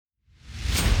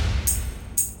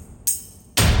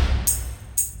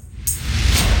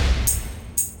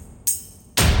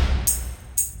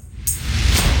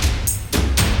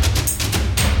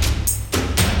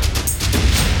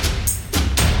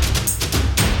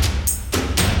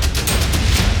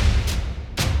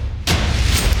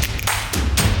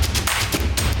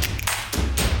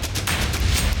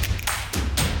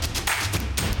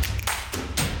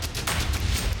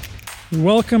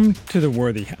Welcome to the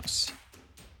Worthy House.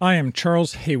 I am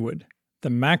Charles Haywood, the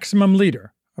maximum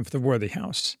leader of the Worthy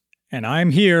House, and I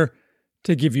am here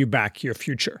to give you back your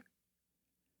future.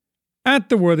 At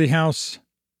the Worthy House,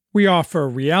 we offer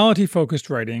reality-focused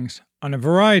writings on a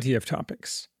variety of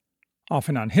topics,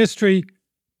 often on history,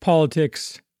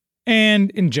 politics, and,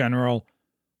 in general,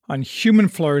 on human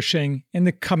flourishing in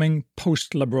the coming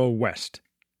post-liberal West.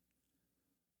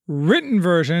 Written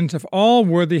versions of all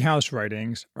Worthy House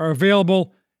writings are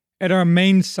available at our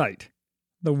main site,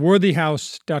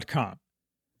 theworthyhouse.com.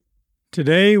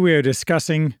 Today we are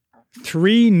discussing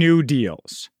 3 New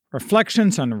Deals,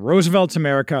 reflections on Roosevelt's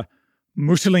America,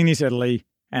 Mussolini's Italy,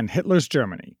 and Hitler's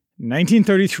Germany,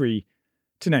 1933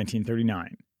 to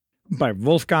 1939, by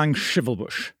Wolfgang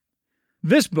Schivelbusch.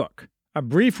 This book, a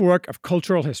brief work of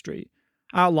cultural history,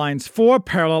 outlines 4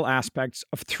 parallel aspects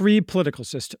of 3 political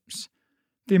systems: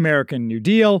 the American New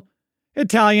Deal,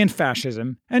 Italian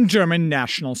fascism, and German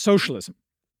National Socialism.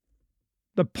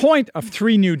 The point of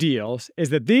 3 New Deals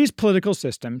is that these political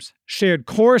systems shared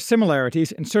core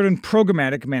similarities in certain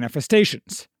programmatic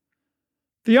manifestations.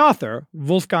 The author,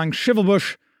 Wolfgang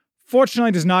Schivelbusch,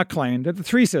 fortunately does not claim that the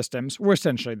 3 systems were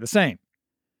essentially the same.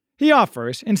 He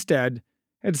offers, instead,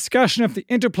 a discussion of the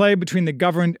interplay between the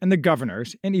governed and the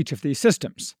governors in each of these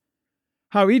systems,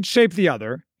 how each shaped the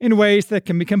other in ways that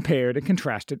can be compared and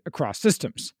contrasted across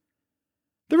systems.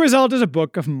 The result is a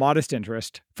book of modest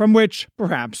interest, from which,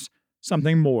 perhaps,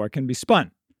 something more can be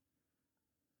spun.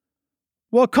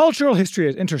 While cultural history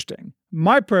is interesting,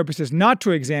 my purpose is not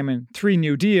to examine 3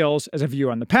 New Deals as a view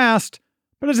on the past,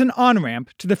 but as an on-ramp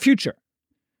to the future.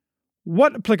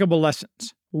 What applicable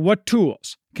lessons, what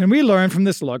tools, can we learn from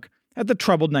this look at the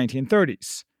troubled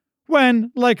 1930s,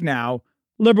 when, like now,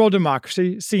 liberal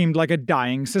democracy seemed like a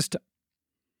dying system?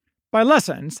 By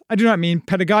lessons, I do not mean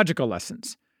pedagogical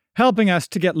lessons, helping us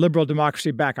to get liberal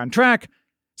democracy back on track,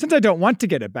 since I don't want to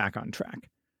get it back on track.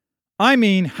 I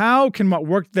mean, how can what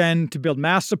worked then to build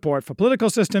mass support for political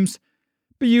systems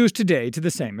be used today to the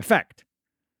same effect?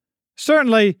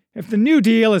 Certainly, if the New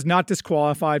Deal is not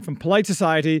disqualified from polite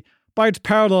society by its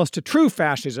parallels to true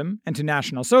fascism and to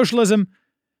National Socialism,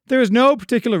 there is no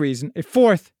particular reason a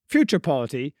 4th, future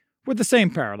polity with the same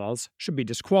parallels should be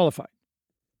disqualified.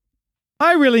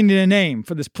 I really need a name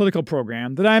for this political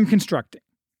program that I am constructing.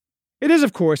 It is,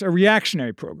 of course, a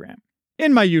reactionary program.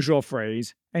 In my usual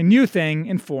phrase, a new thing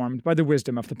informed by the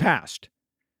wisdom of the past.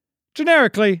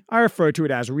 Generically, I refer to it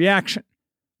as reaction,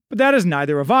 but that is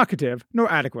neither evocative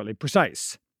nor adequately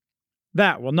precise.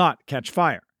 That will not catch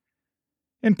fire.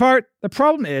 In part, the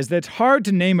problem is that it's hard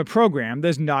to name a program that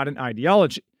is not an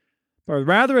ideology, but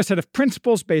rather a set of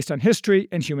principles based on history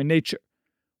and human nature,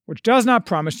 which does not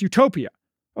promise utopia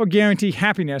or guarantee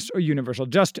happiness or universal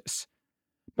justice,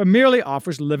 but merely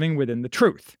offers living within the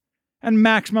truth and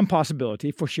maximum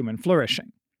possibility for human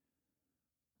flourishing.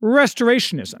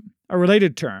 Restorationism, a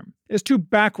related term, is too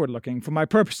backward-looking for my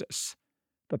purposes.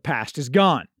 The past is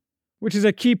gone, which is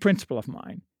a key principle of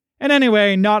mine, and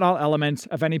anyway, not all elements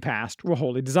of any past were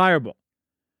wholly desirable.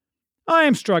 I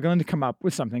am struggling to come up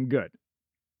with something good.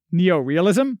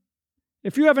 Neo-realism?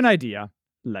 If you have an idea,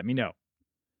 let me know.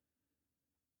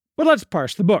 But let's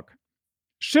parse the book.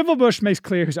 Schivelbusch makes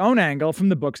clear his own angle from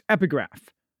the book's epigraph,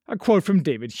 a quote from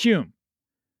David Hume.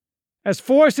 As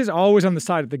force is always on the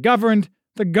side of the governed,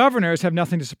 the governors have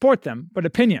nothing to support them but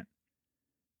opinion.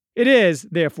 It is,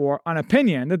 therefore, on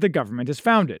opinion that the government is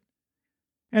founded.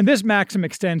 And this maxim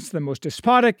extends to the most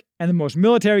despotic and the most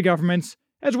military governments,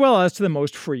 as well as to the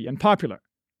most free and popular.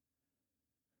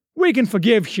 We can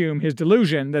forgive Hume his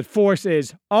delusion that force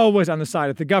is always on the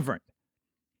side of the governed.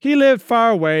 He lived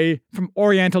far away from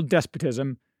Oriental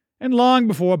despotism and long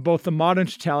before both the modern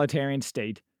totalitarian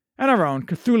state and our own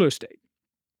Cthulhu state.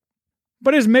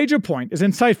 But his major point is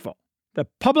insightful, that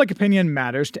public opinion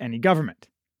matters to any government.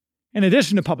 In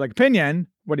addition to public opinion,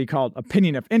 what he called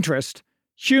opinion of interest,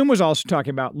 Hume was also talking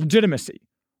about legitimacy,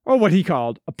 or what he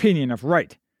called opinion of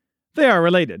right. They are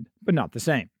related, but not the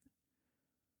same.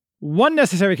 One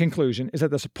necessary conclusion is that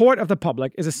the support of the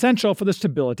public is essential for the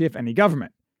stability of any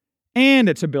government, and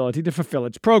its ability to fulfill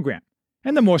its program,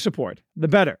 and the more support, the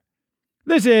better.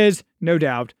 This is, no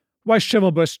doubt, why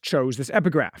Schivelbusch chose this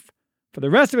epigraph, for the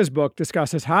rest of his book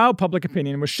discusses how public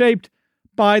opinion was shaped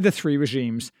by the 3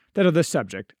 regimes that are the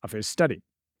subject of his study.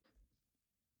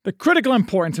 The critical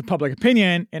importance of public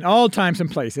opinion in all times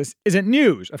and places isn't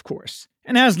news, of course,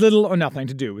 and has little or nothing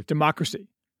to do with democracy.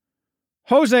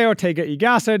 Jose Ortega y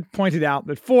Gasset pointed out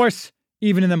that force,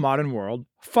 even in the modern world,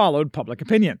 followed public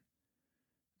opinion.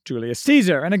 Julius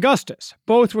Caesar and Augustus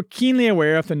both were keenly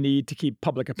aware of the need to keep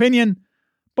public opinion,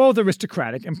 both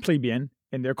aristocratic and plebeian,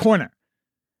 in their corner.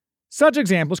 Such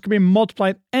examples could be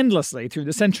multiplied endlessly through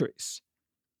the centuries.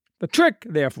 The trick,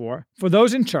 therefore, for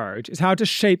those in charge is how to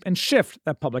shape and shift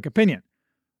that public opinion,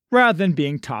 rather than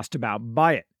being tossed about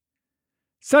by it.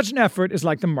 Such an effort is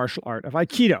like the martial art of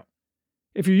Aikido.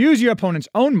 If you use your opponent's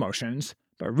own motions,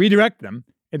 but redirect them,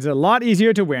 it's a lot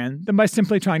easier to win than by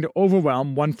simply trying to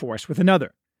overwhelm one force with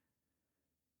another.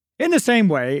 In the same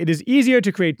way, it is easier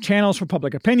to create channels for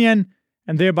public opinion,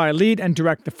 and thereby lead and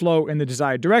direct the flow in the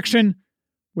desired direction,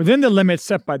 within the limits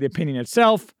set by the opinion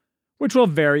itself, which will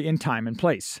vary in time and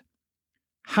place.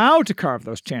 How to carve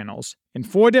those channels, in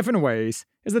 4 different ways,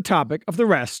 is the topic of the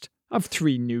rest of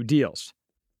 3 New Deals.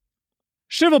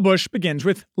 Schivelbusch begins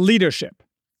with leadership.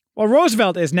 While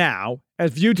Roosevelt is now,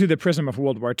 as viewed through the prism of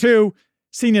World War II,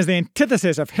 seen as the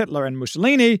antithesis of Hitler and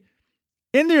Mussolini,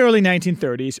 in the early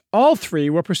 1930s, all 3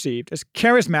 were perceived as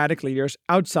charismatic leaders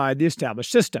outside the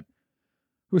established system,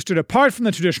 who stood apart from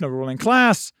the traditional ruling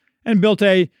class and built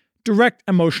a direct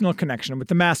emotional connection with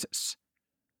the masses.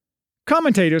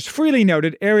 Commentators freely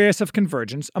noted areas of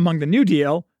convergence among the New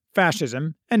Deal,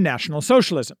 fascism, and National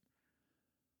Socialism.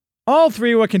 All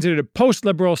 3 were considered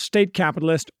post-liberal state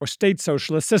capitalist or state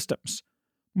socialist systems,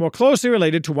 more closely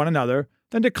related to one another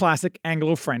than to classic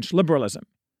Anglo-French liberalism.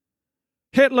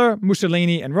 Hitler,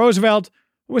 Mussolini, and Roosevelt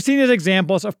were seen as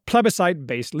examples of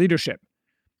plebiscite-based leadership,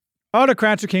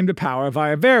 autocrats who came to power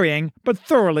via varying but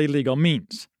thoroughly legal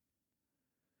means.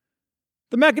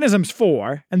 The mechanisms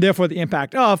for, and therefore the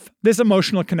impact of, this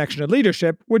emotional connection to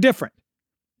leadership were different.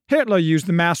 Hitler used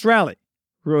the mass rally,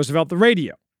 Roosevelt the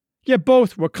radio, yet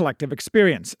both were collective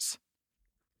experiences.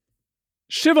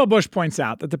 Schivelbusch points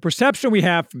out that the perception we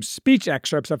have from speech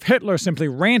excerpts of Hitler simply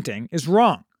ranting is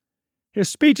wrong. His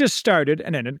speeches started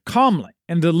and ended calmly,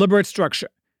 in deliberate structure,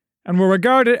 and were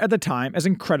regarded at the time as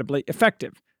incredibly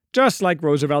effective, just like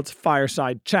Roosevelt's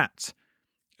fireside chats,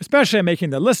 especially at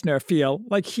making the listener feel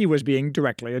like he was being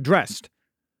directly addressed.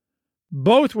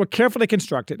 Both were carefully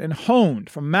constructed and honed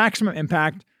for maximum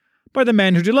impact by the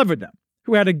men who delivered them,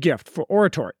 who had a gift for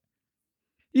oratory.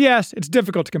 Yes, it's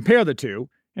difficult to compare the two,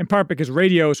 in part because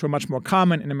radios were much more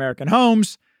common in American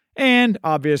homes, and,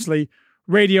 obviously,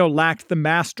 radio lacked the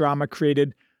mass drama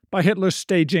created by Hitler's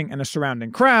staging and a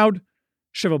surrounding crowd.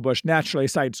 Schivelbusch naturally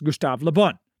cites Gustave Le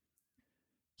Bon.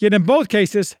 Yet in both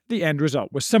cases, the end result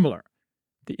was similar.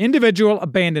 The individual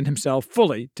abandoned himself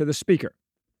fully to the speaker.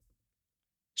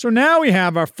 So now we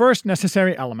have our first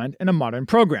necessary element in a modern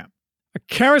program, a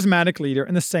charismatic leader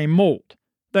in the same mold,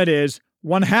 that is,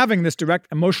 one having this direct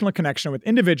emotional connection with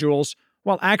individuals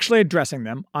while actually addressing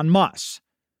them en masse.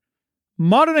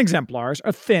 Modern exemplars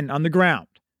are thin on the ground.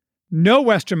 No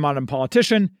Western modern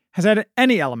politician has had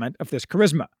any element of this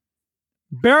charisma.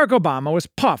 Barack Obama was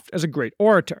puffed as a great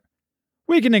orator.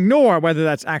 We can ignore whether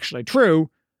that's actually true,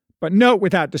 but note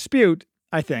without dispute,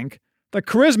 I think, that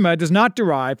charisma does not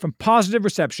derive from positive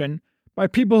reception by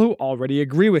people who already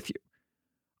agree with you.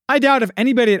 I doubt if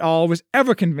anybody at all was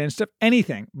ever convinced of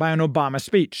anything by an Obama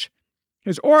speech.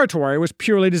 His oratory was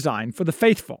purely designed for the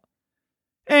faithful.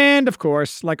 And, of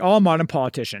course, like all modern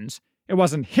politicians, it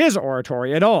wasn't his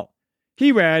oratory at all.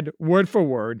 He read, word for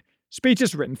word,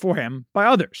 speeches written for him by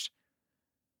others.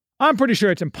 I'm pretty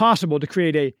sure it's impossible to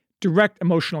create a direct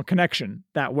emotional connection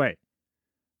that way.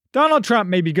 Donald Trump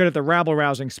may be good at the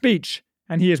rabble-rousing speech,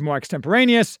 and he is more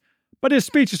extemporaneous, but his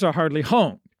speeches are hardly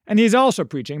honed, and he is also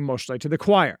preaching mostly to the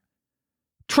choir.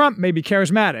 Trump may be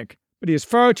charismatic, but he is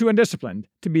far too undisciplined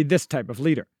to be this type of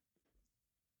leader.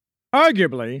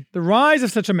 Arguably, the rise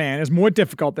of such a man is more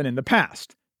difficult than in the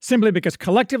past, simply because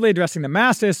collectively addressing the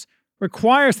masses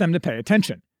requires them to pay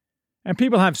attention, and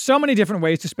people have so many different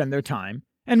ways to spend their time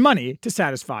and money to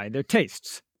satisfy their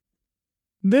tastes.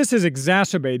 This is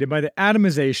exacerbated by the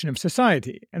atomization of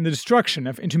society and the destruction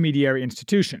of intermediary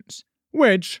institutions,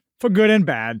 which, for good and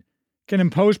bad, can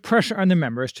impose pressure on the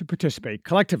members to participate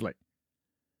collectively.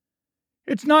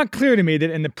 It's not clear to me that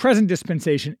in the present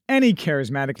dispensation any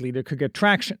charismatic leader could get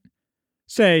traction,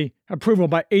 say, approval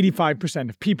by 85%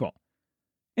 of people.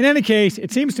 In any case,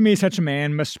 it seems to me such a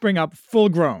man must spring up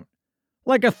full-grown,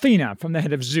 like Athena from the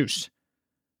head of Zeus.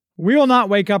 We will not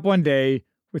wake up one day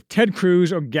with Ted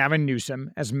Cruz or Gavin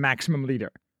Newsom as maximum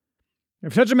leader.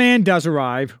 If such a man does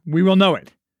arrive, we will know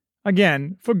it,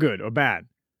 again, for good or bad.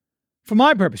 For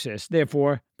my purposes,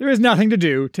 therefore, there is nothing to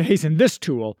do to hasten this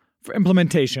tool for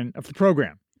implementation of the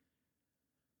program.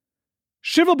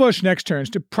 Schivelbusch next turns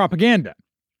to propaganda,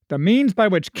 the means by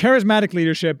which charismatic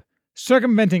leadership,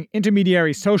 circumventing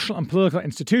intermediary social and political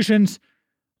institutions,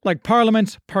 like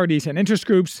parliaments, parties, and interest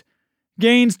groups,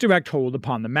 gains direct hold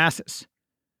upon the masses.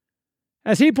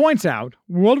 As he points out,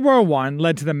 World War I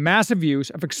led to the massive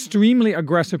use of extremely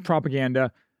aggressive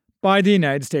propaganda by the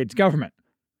United States government.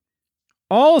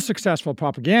 All successful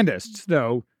propagandists,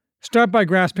 though, start by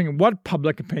grasping what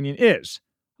public opinion is,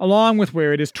 along with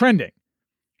where it is trending,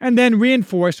 and then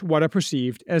reinforce what are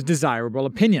perceived as desirable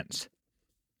opinions.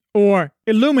 Or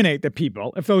illuminate the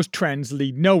people if those trends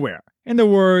lead nowhere, in the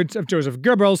words of Joseph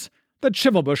Goebbels that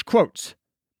Schivelbusch quotes.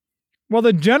 While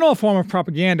the general form of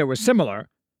propaganda was similar,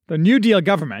 the New Deal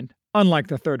government, unlike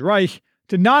the Third Reich,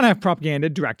 did not have propaganda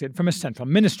directed from a central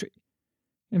ministry.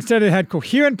 Instead, it had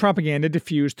coherent propaganda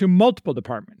diffused through multiple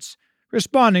departments,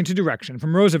 responding to direction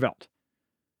from Roosevelt.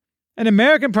 And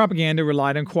American propaganda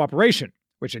relied on cooperation,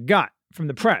 which it got, from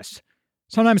the press,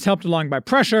 sometimes helped along by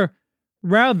pressure,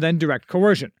 rather than direct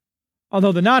coercion,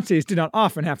 although the Nazis did not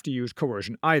often have to use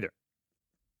coercion either.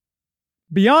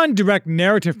 Beyond direct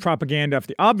narrative propaganda of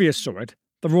the obvious sort,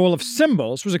 the role of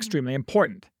symbols was extremely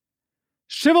important.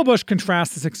 Schivelbusch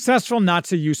contrasts the successful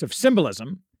Nazi use of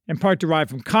symbolism, in part derived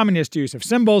from communist use of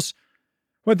symbols,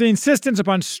 with the insistence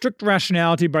upon strict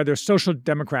rationality by their social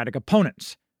democratic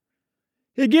opponents.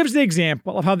 He gives the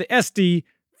example of how the SD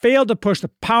failed to push the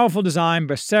powerful design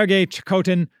by Sergei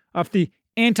Chakotin of the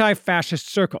anti-fascist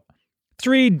circle,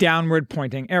 3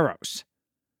 downward-pointing arrows.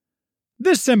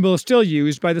 This symbol is still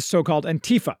used by the so-called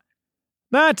Antifa.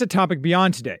 That's a topic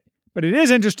beyond today, but it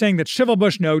is interesting that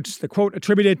Schivelbusch notes the quote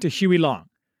attributed to Huey Long.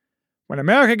 When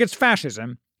America gets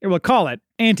fascism, it will call it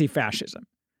anti-fascism.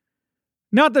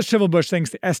 Not that Schivelbusch thinks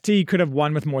the ST could have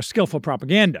won with more skillful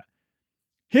propaganda.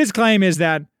 His claim is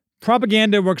that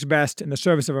propaganda works best in the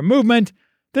service of a movement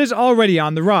that is already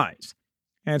on the rise,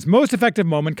 and its most effective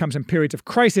moment comes in periods of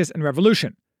crisis and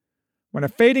revolution, when a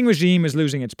fading regime is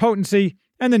losing its potency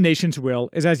and the nation's will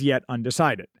is as yet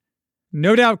undecided.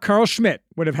 No doubt Carl Schmitt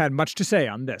would have had much to say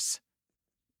on this.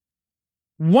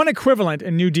 One equivalent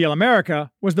in New Deal America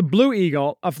was the Blue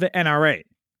Eagle of the NRA.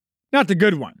 Not the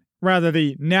good one, rather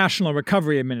the National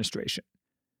Recovery Administration.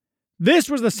 This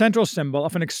was the central symbol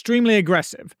of an extremely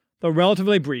aggressive, though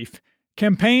relatively brief,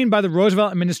 campaign by the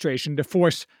Roosevelt administration to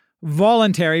force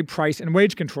voluntary price and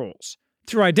wage controls,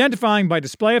 through identifying by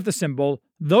display of the symbol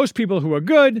those people who were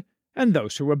good and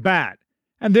those who were bad,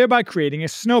 and thereby creating a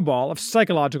snowball of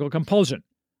psychological compulsion.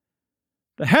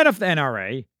 The head of the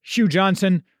NRA, Hugh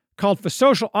Johnson, called for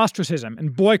social ostracism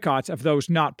and boycotts of those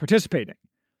not participating,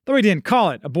 though he didn't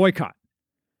call it a boycott.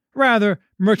 Rather,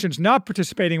 merchants not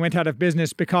participating went out of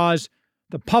business because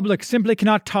the public simply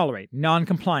cannot tolerate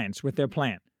non-compliance with their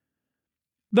plan.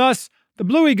 Thus, the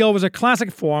Blue Eagle was a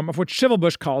classic form of what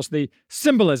Schivelbusch calls the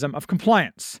symbolism of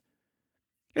compliance.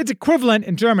 Its equivalent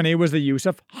in Germany was the use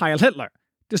of Heil Hitler,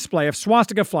 display of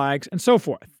swastika flags, and so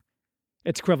forth.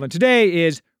 Its equivalent today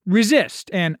is resist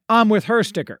and I'm with her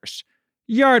stickers,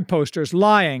 yard posters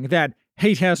lying that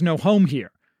hate has no home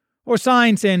here, or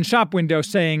signs in shop windows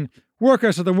saying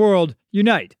workers of the world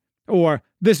unite, or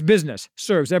this business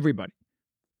serves everybody.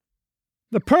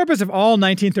 The purpose of all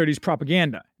 1930s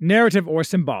propaganda, narrative or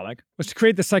symbolic, was to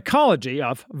create the psychology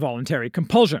of voluntary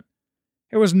compulsion.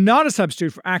 It was not a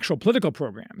substitute for actual political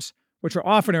programs, which were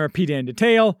often repeated in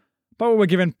detail, but were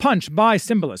given punch by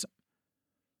symbolism.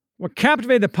 What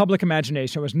captivated the public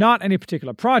imagination was not any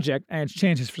particular project and its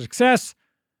chances for success,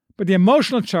 but the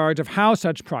emotional charge of how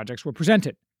such projects were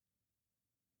presented.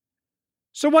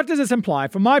 So what does this imply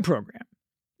for my program?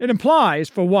 It implies,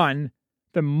 for one,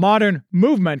 that modern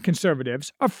movement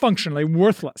conservatives are functionally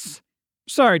worthless.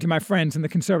 Sorry to my friends in the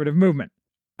conservative movement.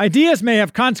 Ideas may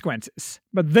have consequences,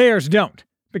 but theirs don't,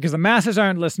 because the masses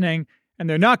aren't listening, and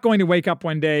they're not going to wake up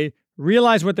one day,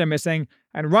 realize what they're missing,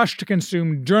 and rush to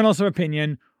consume journals of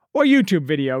opinion or YouTube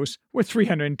videos with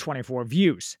 324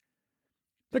 views.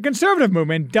 The conservative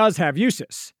movement does have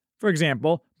uses. For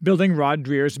example, building Rod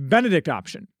Dreher's Benedict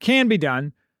option can be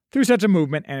done through such a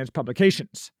movement and its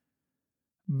publications.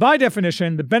 By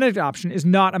definition, the Benedict option is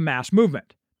not a mass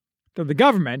movement, though the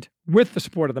government, with the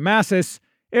support of the masses,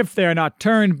 if they are not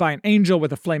turned by an angel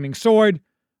with a flaming sword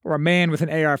or a man with an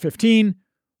AR-15,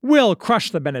 will crush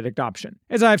the Benedict option,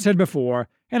 as I have said before,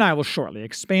 and I will shortly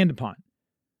expand upon.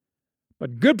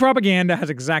 But good propaganda has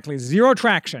exactly zero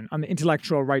traction on the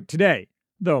intellectual right today,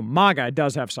 though MAGA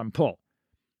does have some pull.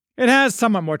 It has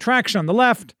somewhat more traction on the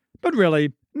left, but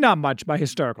really not much by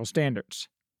historical standards.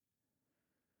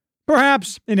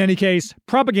 Perhaps, in any case,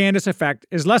 propagandist effect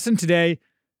is lessened today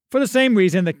for the same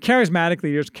reason that charismatic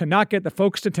leaders cannot get the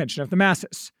focused attention of the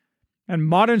masses, and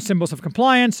modern symbols of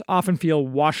compliance often feel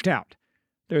washed out.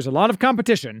 There's a lot of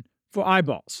competition for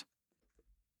eyeballs.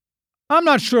 I'm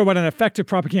not sure what an effective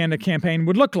propaganda campaign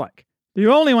would look like. The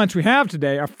only ones we have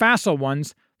today are facile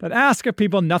ones that ask of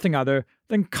people nothing other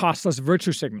than costless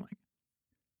virtue signaling.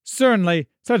 Certainly,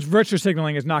 such virtue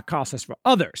signaling is not costless for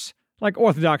others, like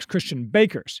Orthodox Christian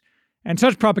bakers, and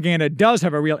such propaganda does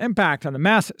have a real impact on the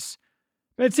masses.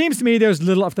 but it seems to me there's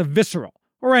little of the visceral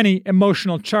or any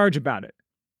emotional charge about it.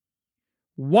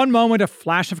 One moment a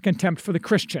flash of contempt for the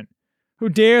Christian, who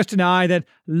dares deny that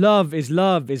love is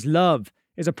love is love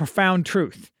is a profound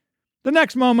truth. The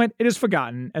next moment it is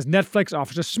forgotten as Netflix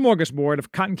offers a smorgasbord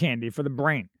of cotton candy for the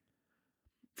brain.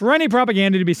 For any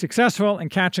propaganda to be successful in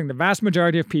catching the vast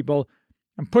majority of people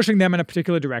and pushing them in a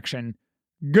particular direction,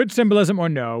 good symbolism or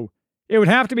no, it would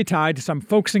have to be tied to some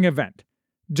focusing event,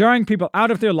 jarring people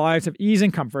out of their lives of ease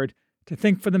and comfort to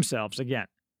think for themselves again.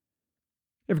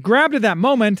 If grabbed at that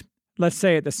moment, let's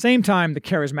say at the same time the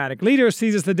charismatic leader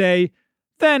seizes the day,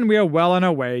 then we are well on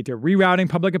our way to rerouting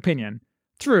public opinion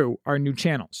through our new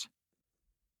channels.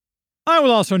 I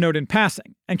will also note in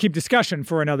passing, and keep discussion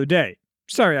for another day,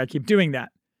 sorry I keep doing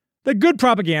that good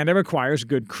propaganda requires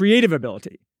good creative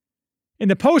ability. In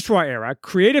the post-war era,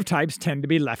 creative types tend to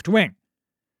be left-wing.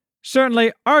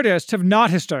 Certainly, artists have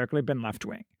not historically been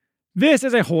left-wing. This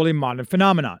is a wholly modern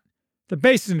phenomenon, the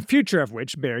basis and future of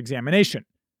which bear examination.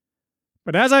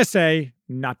 But as I say,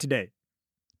 not today.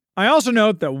 I also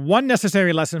note that one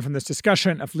necessary lesson from this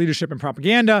discussion of leadership and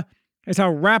propaganda is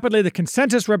how rapidly the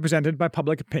consensus represented by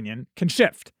public opinion can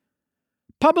shift.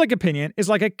 Public opinion is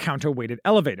like a counterweighted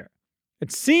elevator.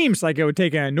 It seems like it would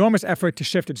take an enormous effort to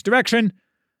shift its direction,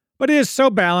 but it is so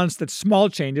balanced that small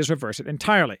changes reverse it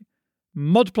entirely,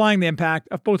 multiplying the impact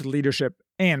of both leadership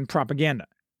and propaganda.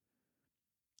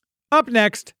 Up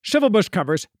next, Schivelbusch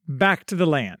covers Back to the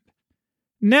Land.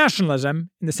 Nationalism,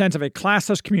 in the sense of a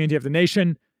classless community of the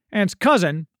nation, and its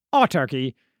cousin,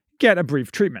 autarky, get a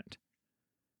brief treatment.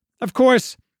 Of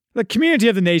course, the community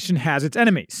of the nation has its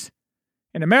enemies.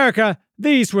 In America,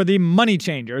 these were the money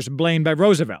changers blamed by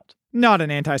Roosevelt, not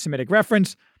an anti-Semitic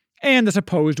reference, and the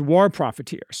supposed war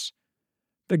profiteers.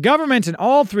 The governments in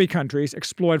all three countries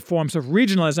explored forms of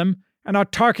regionalism and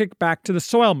autarkic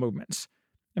back-to-the-soil movements,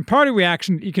 in part a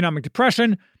reaction to economic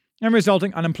depression and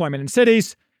resulting unemployment in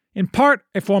cities, in part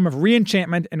a form of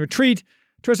re-enchantment and retreat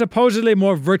to a supposedly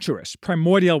more virtuous,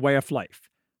 primordial way of life,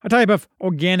 a type of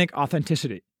organic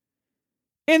authenticity.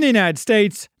 In the United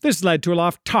States, this led to a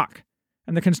lot of talk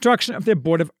and the construction of the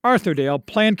abortive Arthurdale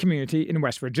planned community in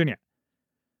West Virginia.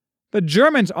 The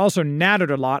Germans also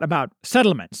nattered a lot about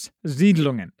settlements,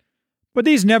 Siedlungen, but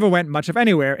these never went much of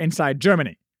anywhere inside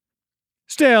Germany.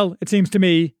 Still, it seems to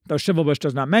me, though Schivelbusch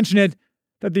does not mention it,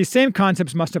 that these same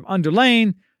concepts must have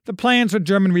underlain the plans for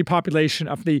German repopulation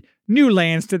of the new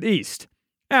lands to the east,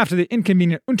 after the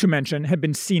inconvenient Untermenschen had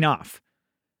been seen off.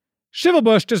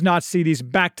 Schivelbusch does not see these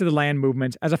back-to-the-land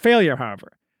movements as a failure,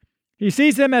 however. He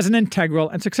sees them as an integral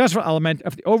and successful element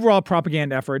of the overall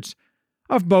propaganda efforts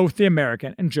of both the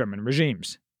American and German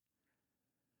regimes.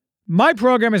 My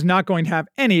program is not going to have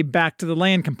any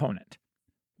back-to-the-land component.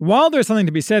 While there's something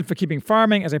to be said for keeping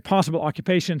farming as a possible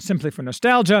occupation simply for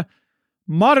nostalgia,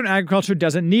 modern agriculture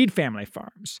doesn't need family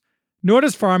farms, nor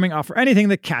does farming offer anything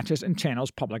that catches and channels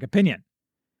public opinion.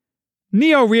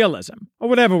 Neorealism, or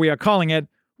whatever we are calling it,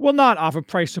 will not offer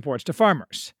price supports to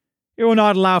farmers. It will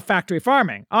not allow factory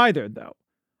farming either, though.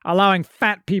 Allowing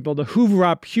fat people to hoover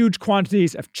up huge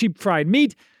quantities of cheap fried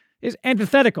meat is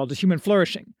antithetical to human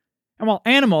flourishing. And while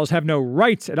animals have no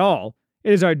rights at all,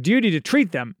 it is our duty to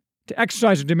treat them, to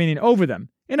exercise our dominion over them,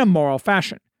 in a moral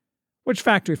fashion, which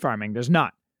factory farming does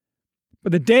not.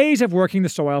 But the days of working the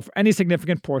soil for any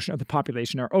significant portion of the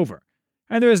population are over,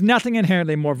 and there is nothing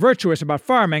inherently more virtuous about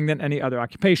farming than any other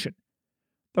occupation.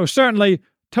 Though certainly,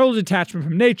 total detachment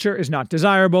from nature is not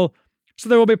desirable, so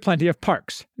there will be plenty of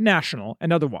parks, national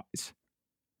and otherwise.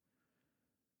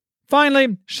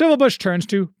 Finally, Schivelbusch turns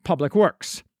to public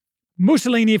works.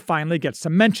 Mussolini finally gets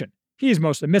some mention. He is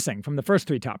mostly missing from the first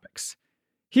three topics.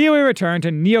 Here we return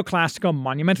to neoclassical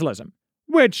monumentalism,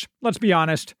 which, let's be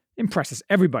honest, impresses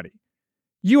everybody.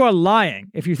 You are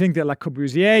lying if you think that Le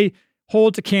Corbusier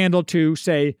holds a candle to,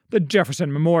 say, the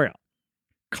Jefferson Memorial.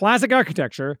 Classic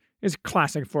architecture is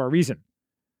classic for a reason.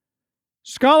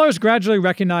 Scholars gradually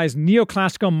recognize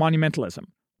neoclassical monumentalism,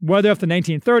 whether of the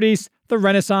 1930s, the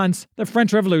Renaissance, the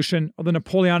French Revolution, or the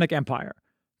Napoleonic Empire,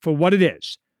 for what it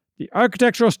is, the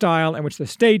architectural style in which the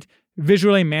state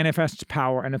visually manifests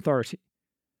power and authority.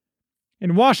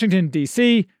 In Washington,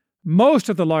 D.C., most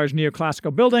of the large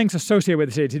neoclassical buildings associated with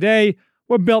the city today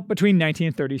were built between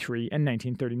 1933 and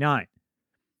 1939.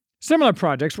 Similar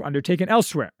projects were undertaken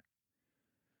elsewhere.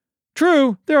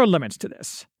 True, there are limits to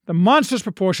this. The monstrous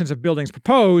proportions of buildings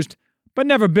proposed, but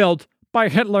never built, by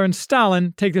Hitler and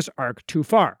Stalin take this arc too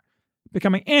far,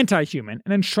 becoming anti-human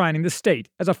and enshrining the state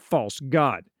as a false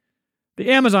god.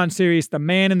 The Amazon series The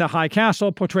Man in the High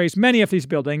Castle portrays many of these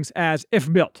buildings as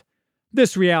if built.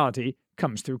 This reality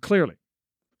comes through clearly.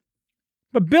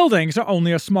 But buildings are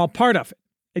only a small part of it,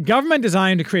 A government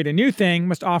designed to create a new thing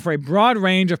must offer a broad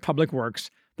range of public works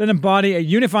that embody a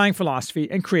unifying philosophy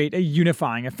and create a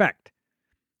unifying effect.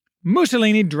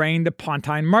 Mussolini drained the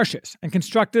Pontine marshes and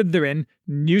constructed therein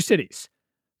new cities,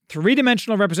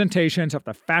 three-dimensional representations of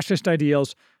the fascist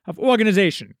ideals of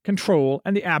organization, control,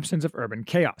 and the absence of urban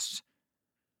chaos.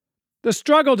 The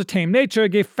struggle to tame nature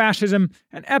gave fascism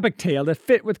an epic tale that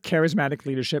fit with charismatic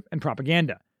leadership and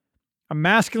propaganda, a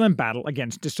masculine battle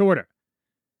against disorder.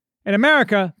 In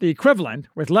America, the equivalent,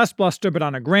 with less bluster but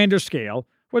on a grander scale,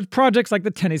 was projects like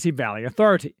the Tennessee Valley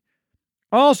Authority,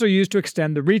 also used to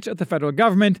extend the reach of the federal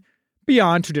government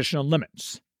beyond traditional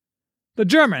limits. The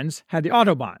Germans had the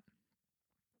Autobahn.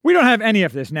 We don't have any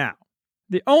of this now.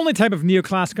 The only type of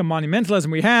neoclassical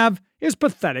monumentalism we have is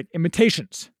pathetic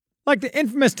imitations, like the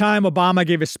infamous time Obama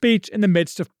gave a speech in the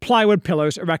midst of plywood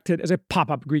pillars erected as a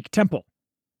pop-up Greek temple.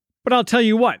 But I'll tell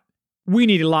you what, we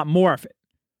need a lot more of it.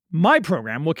 My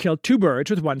program will kill two birds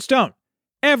with one stone.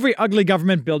 Every ugly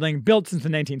government building built since the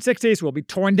 1960s will be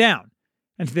torn down,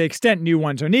 and to the extent new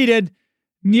ones are needed,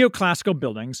 neoclassical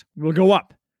buildings will go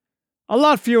up. A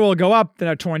lot fewer will go up than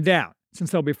are torn down,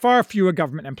 since there will be far fewer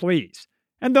government employees,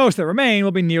 and those that remain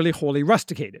will be nearly wholly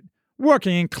rusticated,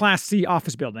 working in Class C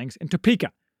office buildings in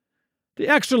Topeka. The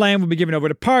extra land will be given over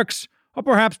to parks, or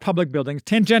perhaps public buildings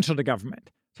tangential to government,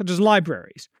 such as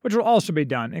libraries, which will also be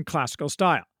done in classical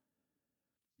style.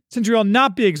 Since we will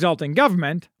not be exalting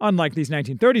government, unlike these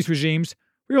 1930s regimes,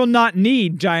 we will not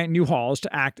need giant new halls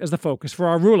to act as the focus for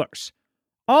our rulers.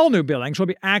 All new buildings will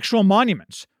be actual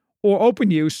monuments, or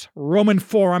open-use Roman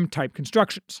Forum-type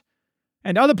constructions,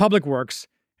 and other public works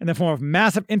in the form of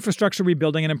massive infrastructure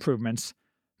rebuilding and improvements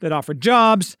that offer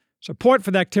jobs, support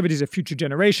for the activities of future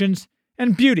generations,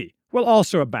 and beauty will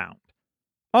also abound.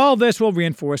 All this will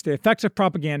reinforce the effects of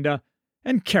propaganda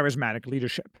and charismatic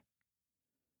leadership.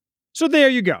 So there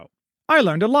you go. I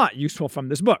learned a lot useful from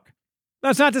this book.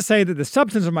 That's not to say that the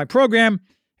substance of my program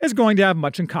is going to have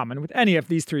much in common with any of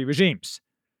these three regimes.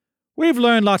 We've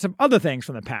learned lots of other things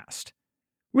from the past.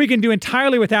 We can do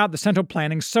entirely without the central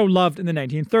planning so loved in the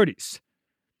 1930s.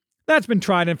 That's been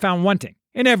tried and found wanting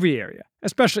in every area,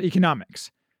 especially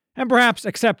economics, and perhaps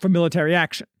except for military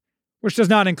action, which does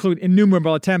not include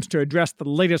innumerable attempts to address the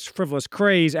latest frivolous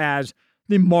craze as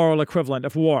the moral equivalent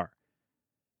of war.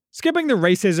 Skipping the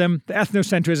racism, the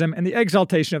ethnocentrism, and the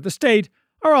exaltation of the state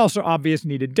are also obvious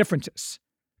needed differences.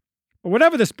 But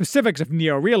whatever the specifics of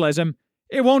neorealism,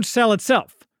 it won't sell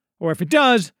itself, or if it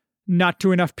does, not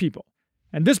to enough people.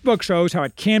 And this book shows how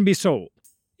it can be sold,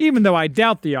 even though I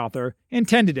doubt the author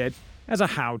intended it as a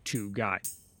how-to guide.